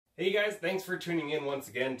Hey guys, thanks for tuning in once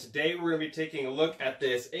again. Today we're going to be taking a look at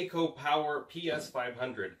this AcoPower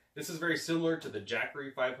PS500. This is very similar to the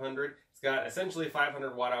Jackery 500. It's got essentially a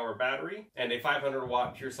 500 watt-hour battery and a 500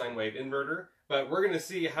 watt pure sine wave inverter. But we're going to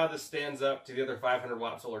see how this stands up to the other 500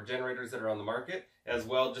 watt solar generators that are on the market, as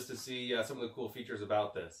well just to see some of the cool features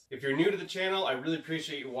about this. If you're new to the channel, I really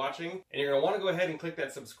appreciate you watching, and you're going to want to go ahead and click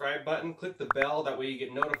that subscribe button, click the bell, that way you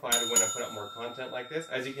get notified when I put out more content like this.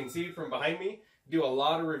 As you can see from behind me, I do a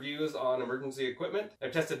lot of reviews on emergency equipment.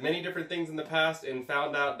 I've tested many different things in the past and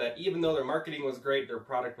found out that even though their marketing was great, their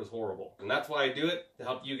product was horrible. And that's why I do it, to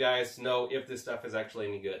help you guys know if this stuff is actually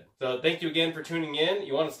any good. So thank you again for tuning in.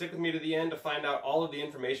 You want to stick with me to the end to find out all of the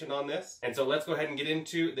information on this. And so let's go ahead and get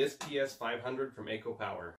into this PS500 from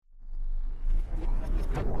AcoPower.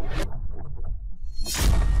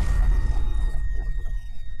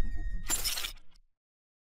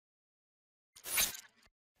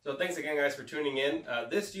 So thanks again guys for tuning in.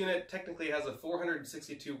 This unit technically has a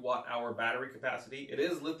 462 watt-hour battery capacity. It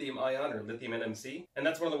is lithium ion or lithium NMC, and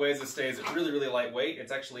that's one of the ways it stays really lightweight.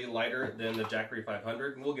 It's actually lighter than the Jackery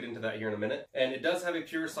 500, and we'll get into that here in a minute. And it does have a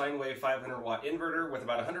pure sine wave 500 watt inverter with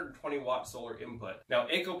about 120 watt solar input. Now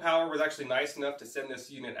AcoPower was actually nice enough to send this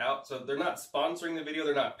unit out, so they're not sponsoring the video,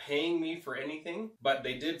 they're not paying me for anything, but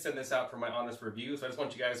they did send this out for my honest review, so I just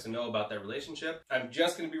want you guys to know about that relationship. I'm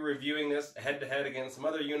just going to be reviewing this head-to-head against some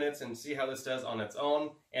other units and see how this does on its own.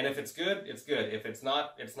 And if it's good, it's good. If it's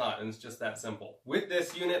not, it's not. And it's just that simple. With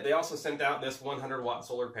this unit, they also sent out this 100 watt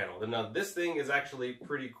solar panel. Now this thing is actually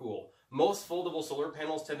pretty cool. Most foldable solar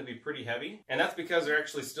panels tend to be pretty heavy, and that's because they're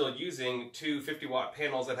actually still using two 50 watt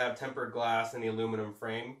panels that have tempered glass and the aluminum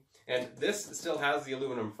frame. And this still has the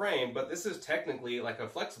aluminum frame, but this is technically like a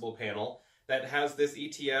flexible panel that has this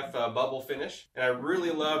ETF bubble finish, and I really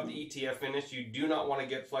love the ETF finish. You do not want to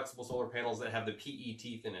get flexible solar panels that have the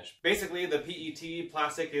PET finish. Basically, the PET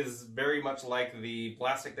plastic is very much like the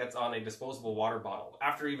plastic that's on a disposable water bottle.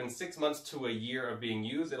 After even 6 months to a year of being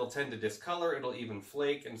used, it'll tend to discolor, it'll even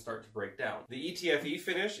flake and start to break down. The ETFE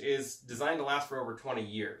finish is designed to last for over 20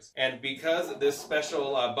 years, and because this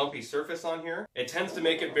special bumpy surface on here, it tends to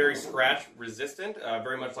make it very scratch resistant,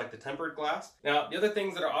 very much like the tempered glass. Now, the other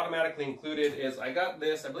things that are automatically included is I got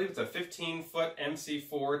this, I believe it's a 15-foot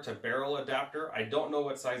MC4 to barrel adapter. I don't know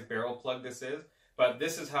what size barrel plug this is, but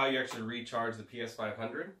this is how you actually recharge the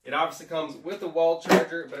PS500. It obviously comes with a wall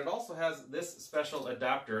charger, but it also has this special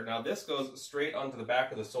adapter. Now this goes straight onto the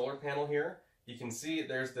back of the solar panel here. You can see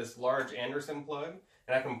there's this large Anderson plug,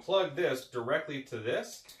 and I can plug this directly to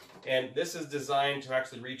this, and this is designed to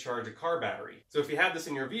actually recharge a car battery. So if you have this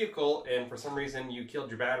in your vehicle and for some reason you killed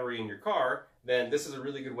your battery in your car, then this is a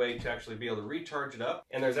really good way to actually be able to recharge it up.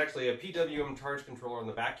 And there's actually a Pwm Charge Controller on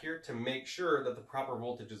the back here to make sure that the proper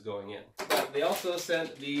voltage is going in. But they also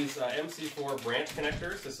sent these MC4 branch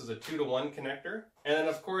connectors. This is a 2-to-1 connector. And then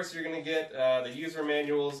of course you're going to get the user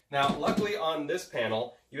manuals. Now luckily on this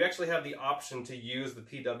panel, you actually have the option to use the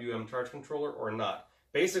Pwm Charge Controller or not.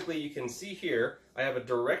 Basically you can see here, I have a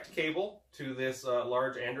direct cable to this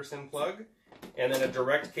large Anderson plug, and then a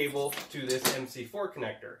direct cable to this MC4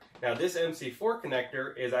 connector. Now this MC4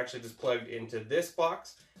 connector is actually just plugged into this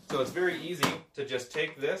box, so it's very easy to just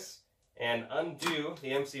take this and undo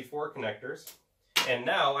the MC4 connectors, and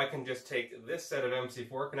now I can just take this set of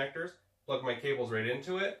MC4 connectors, plug my cables right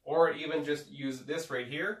into it, or even just use this right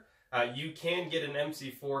here. You can get an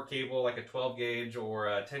MC4 cable like a 12 gauge or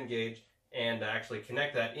a 10 gauge and actually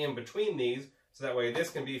connect that in between these, so that way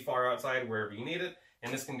this can be far outside wherever you need it,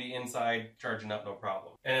 and this can be inside charging up no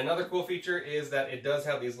problem. And another cool feature is that it does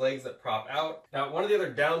have these legs that prop out. Now one of the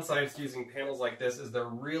other downsides to using panels like this is they're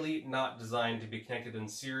really not designed to be connected in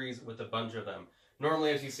series with a bunch of them.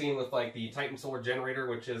 Normally, as you've seen with like the Titan solar generator,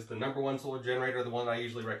 which is the #1 solar generator, the one I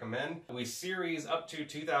usually recommend, we series up to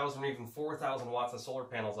 2,000 or even 4,000 watts of solar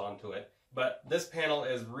panels onto it. But this panel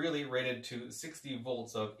is really rated to 60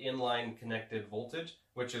 volts of inline connected voltage,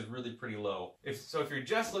 which is really pretty low. If you're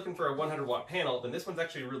just looking for a 100 watt panel, then this one's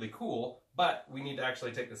actually really cool, but we need to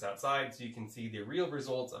actually take this outside so you can see the real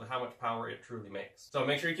results of how much power it truly makes. So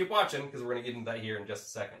make sure you keep watching, because we're going to get into that here in just a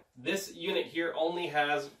second. This unit here only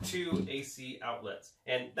has 2 AC outlets,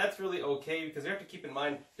 and that's really okay because you have to keep in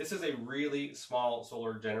mind this is a really small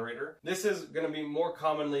solar generator. This is going to be more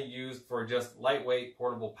commonly used for just lightweight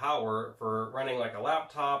portable power for running like a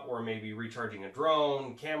laptop, or maybe recharging a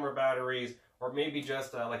drone, camera batteries, or maybe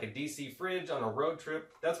just like a DC fridge on a road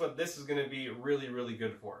trip. That's what this is going to be really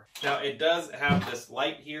good for. Now it does have this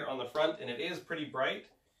light here on the front, and it is pretty bright.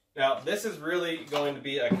 Now, this is really going to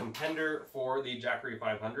be a contender for the Jackery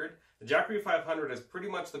 500. The Jackery 500 is pretty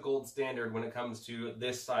much the gold standard when it comes to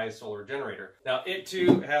this size solar generator. Now, it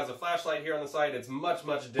too has a flashlight here on the side. It's much,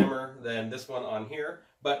 much dimmer than this one on here.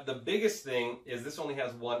 But the biggest thing is this only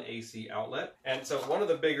has one AC outlet. And so one of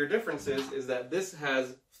the bigger differences is that this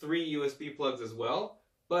has 3 USB plugs as well.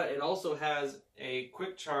 But it also has a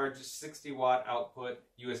quick charge 60 watt output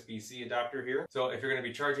USB-C adapter here. So if you're going to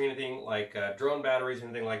be charging anything like drone batteries or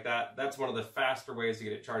anything like that, that's one of the faster ways to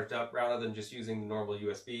get it charged up rather than just using the normal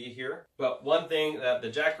USB here. But one thing that the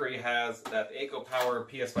Jackery has that the AcoPower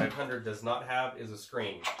PS500 does not have is a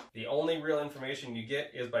screen. The only real information you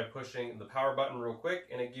get is by pushing the power button real quick,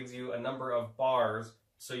 and it gives you a number of bars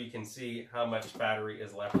so you can see how much battery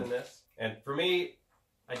is left in this. And for me,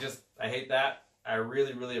 I hate that. I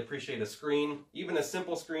really, really appreciate a screen. Even a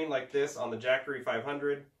simple screen like this on the Jackery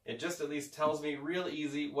 500, it just at least tells me real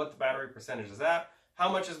easy what the battery percentage is at,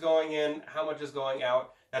 how much is going in, how much is going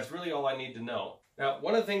out. That's really all I need to know. Now,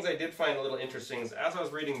 one of the things I did find a little interesting is as I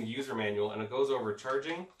was reading the user manual and it goes over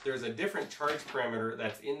charging, there's a different charge parameter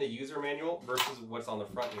that's in the user manual versus what's on the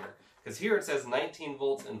front here. Because here it says 19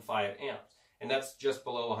 volts and 5 amps. And that's just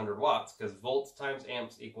below 100 watts because volts times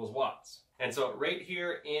amps equals watts. And so right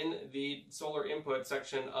here in the solar input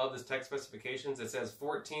section of this tech specifications, it says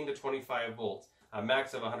 14 to 25 volts, a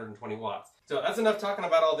max of 120 watts. So that's enough talking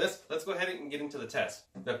about all this. Let's go ahead and get into the test.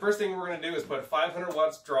 The first thing we're going to do is put 500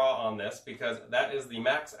 watts draw on this because that is the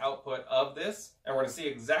max output of this. And we're going to see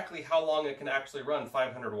exactly how long it can actually run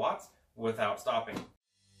 500 watts without stopping.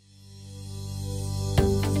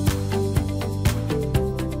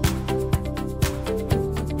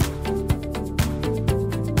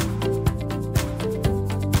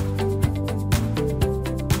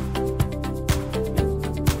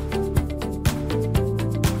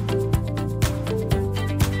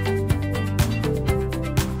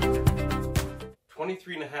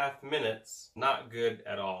 Minutes, not good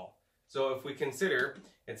at all. So if we consider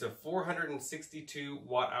it's a 462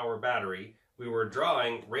 watt hour battery, we were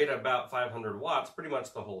drawing right about 500 watts pretty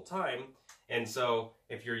much the whole time. And so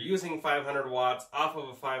if you're using 500 watts off of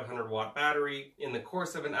a 500 watt battery, in the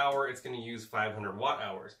course of an hour, it's going to use 500 watt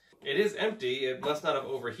hours. It is empty. It must not have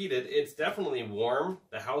overheated. It's definitely warm.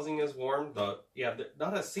 The housing is warm.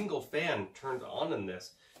 Not a single fan turned on in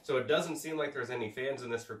this. So it doesn't seem like there's any fans in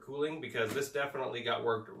this for cooling because this definitely got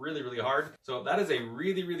worked really, really hard. So that is a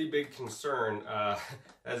really, really big concern.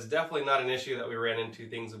 That's definitely not an issue that we ran into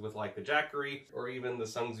things with like the Jackery or even the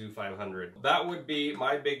Sungzu 500. That would be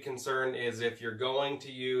my big concern is if you're going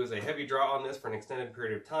to use a heavy draw on this for an extended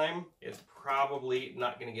period of time, it's probably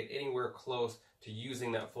not going to get anywhere close to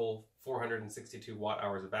using that full 462 watt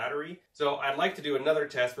hours of battery. So I'd like to do another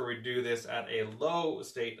test where we do this at a low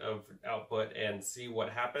state of output and see what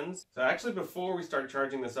happens. So actually before we start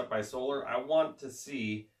charging this up by solar, I want to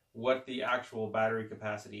see what the actual battery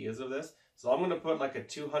capacity is of this. So I'm going to put like a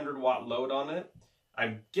 200 watt load on it.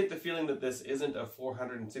 I get the feeling that this isn't a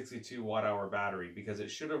 462 watt hour battery because it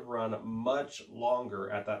should have run much longer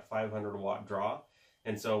at that 500 watt draw.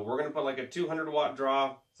 And so we're going to put like a 200 watt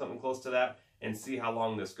draw, something close to that, and see how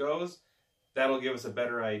long this goes. That'll give us a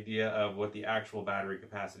better idea of what the actual battery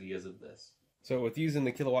capacity is of this. So with using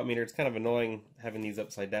the kilowatt meter, it's kind of annoying having these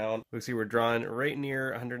upside down. We see we're drawing right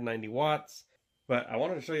near 190 watts, but I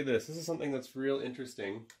wanted to show you this. This is something that's real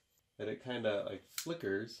interesting, that it kind of like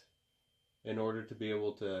flickers in order to be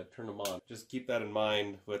able to turn them on. Just keep that in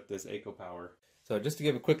mind with this AcoPower. So just to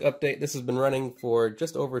give a quick update, this has been running for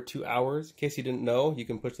just over 2 hours. In case you didn't know, you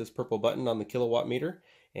can push this purple button on the kilowatt meter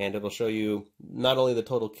and it'll show you not only the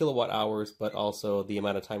total kilowatt hours, but also the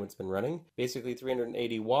amount of time it's been running. Basically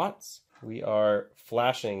 380 watts. We are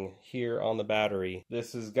flashing here on the battery.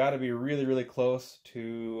 This has got to be really, really close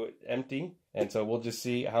to empty. And so we'll just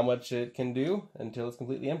see how much it can do until it's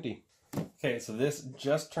completely empty. Okay, so this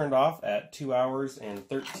just turned off at 2 hours and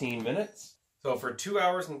 13 minutes. So for 2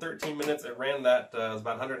 hours and 13 minutes, it ran that, it was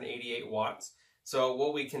about 188 watts. So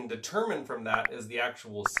what we can determine from that is the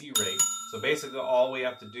actual C rate. So basically all we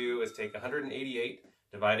have to do is take 188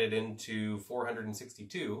 divided into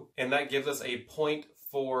 462, and that gives us a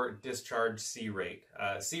 0.4 discharge C rate.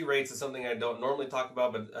 C rates is something I don't normally talk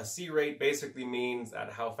about, but a C rate basically means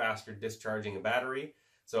at how fast you're discharging a battery.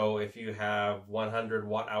 So if you have 100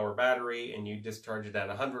 watt-hour battery and you discharge it at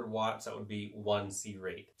 100 watts, that would be 1 C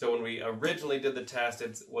rate. So when we originally did the test,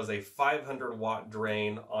 it was a 500 watt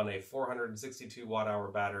drain on a 462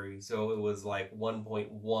 watt-hour battery. So it was like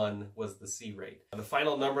 1.1 was the C rate. The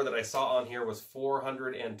final number that I saw on here was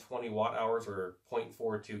 420 watt-hours, or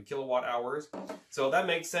 0.42 kilowatt hours. So that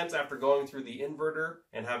makes sense after going through the inverter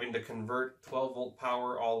and having to convert 12 volt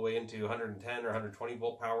power all the way into 110 or 120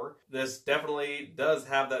 volt power. This definitely does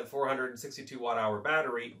have that 462 watt-hour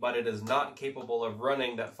battery, but it is not capable of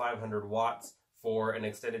running that 500 watts for an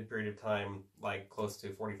extended period of time, like close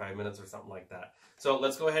to 45 minutes or something like that. So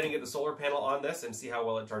let's go ahead and get the solar panel on this and see how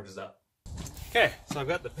well it charges up. Okay, so I've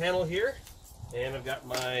got the panel here, and I've got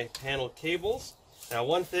my panel cables. Now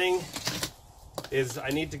one thing is I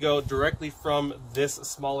need to go directly from this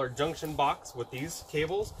smaller junction box with these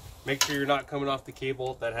cables. Make sure you're not coming off the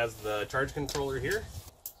cable that has the charge controller here.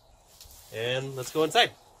 And let's go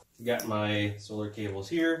inside. Got my solar cables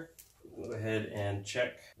here. Go ahead and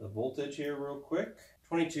check the voltage here real quick.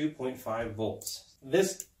 22.5 volts.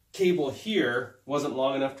 This cable here wasn't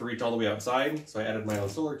long enough to reach all the way outside, so I added my own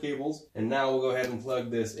solar cables. And now we'll go ahead and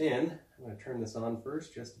plug this in. I'm going to turn this on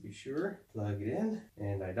first just to be sure. Plug it in,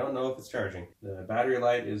 and I don't know if it's charging. The battery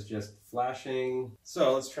light is just flashing.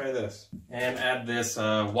 So let's try this. And add this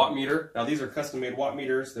watt meter. Now these are custom made watt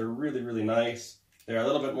meters. They're really, really nice. They're a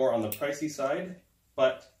little bit more on the pricey side,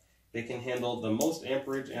 but they can handle the most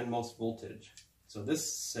amperage and most voltage. So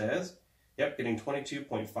this says, yep, getting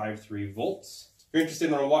 22.53 volts. If you're interested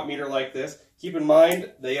in a watt meter like this, keep in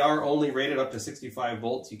mind they are only rated up to 65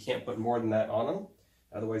 volts. You can't put more than that on them.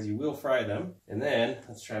 Otherwise you will fry them. And then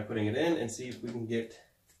let's try putting it in and see if we can get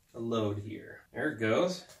a load here. There it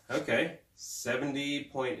goes. Okay,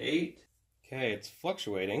 70.8. Okay, it's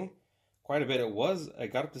fluctuating quite a bit.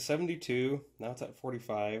 It got up to 72, now it's at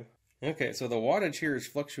 45. Okay, so the wattage here is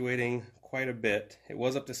fluctuating quite a bit. It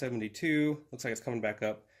was up to 72, looks like it's coming back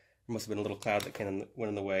up. There must have been a little cloud that went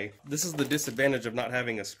in the way. This is the disadvantage of not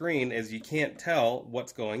having a screen, is you can't tell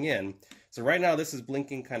what's going in. So right now this is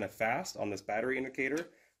blinking kind of fast on this battery indicator.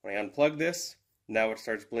 When I unplug this, now it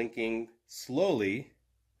starts blinking slowly.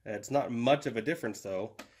 It's not much of a difference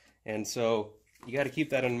though. And so you got to keep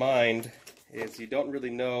that in mind, is you don't really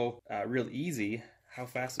know real easy how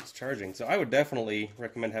fast it's charging. So I would definitely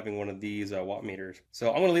recommend having one of these watt meters. So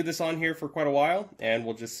I'm going to leave this on here for quite a while, and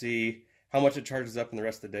we'll just see how much it charges up in the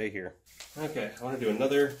rest of the day here. Okay, I want to do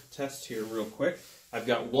another test here real quick. I've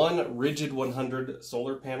got one Rigid 100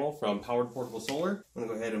 solar panel from Powered Portable Solar. I'm going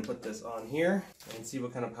to go ahead and put this on here and see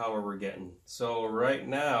what kind of power we're getting. So right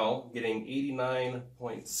now, getting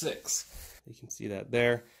 89.6. You can see that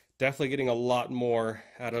there. Definitely getting a lot more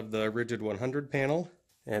out of the Rigid 100 panel.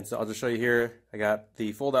 And so I'll just show you here, I got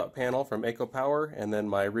the fold-out panel from AcoPower, and then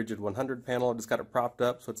my Rigid 100 panel. I just got it propped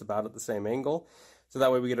up so it's about at the same angle. So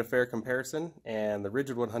that way we get a fair comparison, and the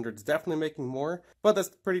Rigid 100 is definitely making more, but that's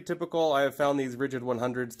pretty typical. I have found these Rigid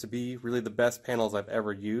 100s to be really the best panels I've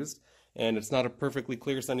ever used, and it's not a perfectly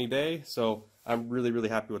clear sunny day, so I'm really, really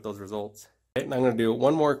happy with those results. And I'm going to do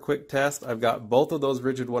one more quick test. I've got both of those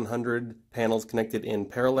Rigid 100 panels connected in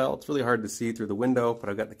parallel. It's really hard to see through the window, but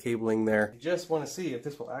I've got the cabling there. I just want to see if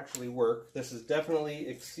this will actually work. This is definitely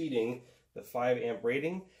exceeding the 5 amp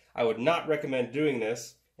rating. I would not recommend doing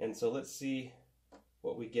this, and so let's see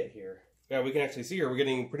what we get here. Yeah, we can actually see here we're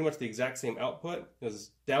getting pretty much the exact same output. It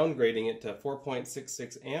was downgrading it to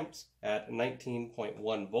 4.66 amps at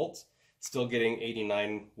 19.1 volts. Still getting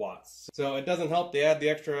 89 watts. So it doesn't help to add the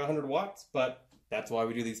extra 100 watts, but that's why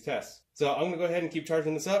we do these tests. So I'm gonna go ahead and keep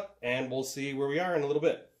charging this up, and we'll see where we are in a little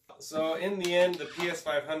bit. So in the end, the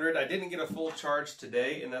PS500, I didn't get a full charge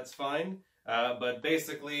today, and that's fine. But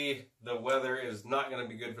basically, the weather is not gonna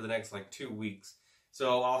be good for the next like 2 weeks.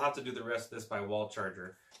 So I'll have to do the rest of this by wall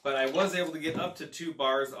charger. But I was able to get up to 2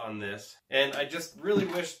 bars on this, and I just really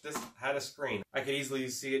wish this had a screen. I could easily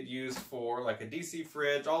see it used for like a DC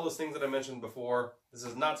fridge, all those things that I mentioned before. This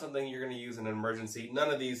is not something you're going to use in an emergency. None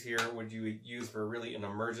of these here would you use for really an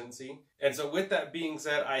emergency. And so with that being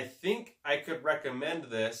said, I think I could recommend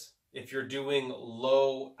this if you're doing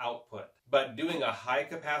low output. But doing a high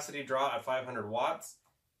capacity draw at 500 watts,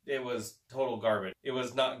 it was total garbage. It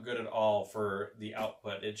was not good at all for the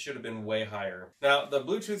output. It should have been way higher. Now, the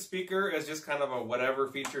Bluetooth speaker is just kind of a whatever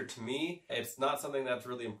feature to me. It's not something that's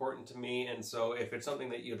really important to me, and so if it's something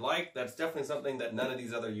that you'd like, that's definitely something that none of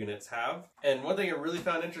these other units have. And one thing I really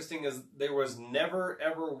found interesting is there was never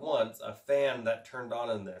ever once a fan that turned on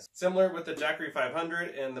in this. Similar with the Jackery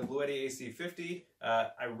 500 and the Bluetti AC50,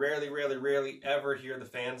 I rarely ever hear the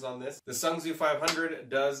fans on this. The Sungzu 500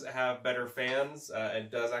 does have better fans.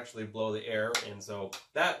 It does does actually blow the air, and so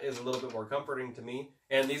that is a little bit more comforting to me.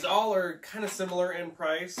 And these all are kind of similar in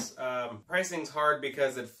price. Pricing's hard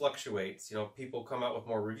because it fluctuates. You know, people come out with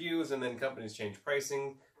more reviews and then companies change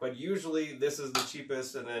pricing, but usually this is the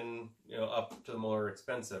cheapest and then, you know, up to the more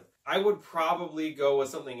expensive. I would probably go with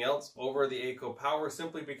something else over the AcoPower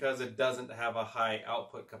simply because it doesn't have a high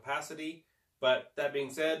output capacity. But that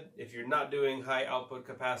being said, if you're not doing high output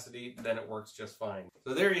capacity, then it works just fine.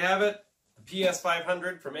 So there you have it, the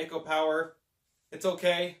PS500 from AcoPower. It's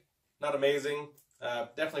okay, not amazing.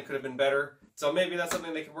 Definitely could have been better. So maybe that's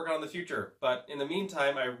something they can work on in the future. But in the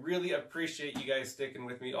meantime, I really appreciate you guys sticking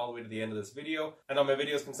with me all the way to the end of this video. I know my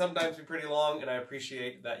videos can sometimes be pretty long, and I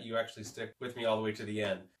appreciate that you actually stick with me all the way to the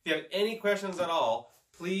end. If you have any questions at all,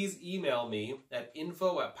 please email me at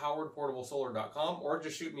info@poweredportablesolar.com or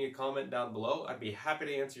just shoot me a comment down below. I'd be happy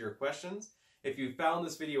to answer your questions. If you found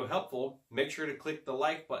this video helpful, make sure to click the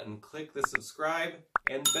like button, click the subscribe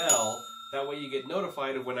and bell. That way you get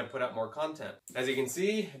notified of when I put out more content. As you can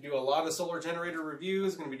see, I do a lot of solar generator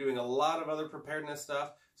reviews, going to be doing a lot of other preparedness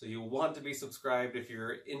stuff, so you'll want to be subscribed if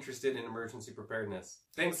you're interested in emergency preparedness.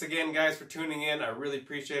 Thanks again, guys, for tuning in. I really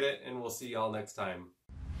appreciate it, and we'll see y'all next time.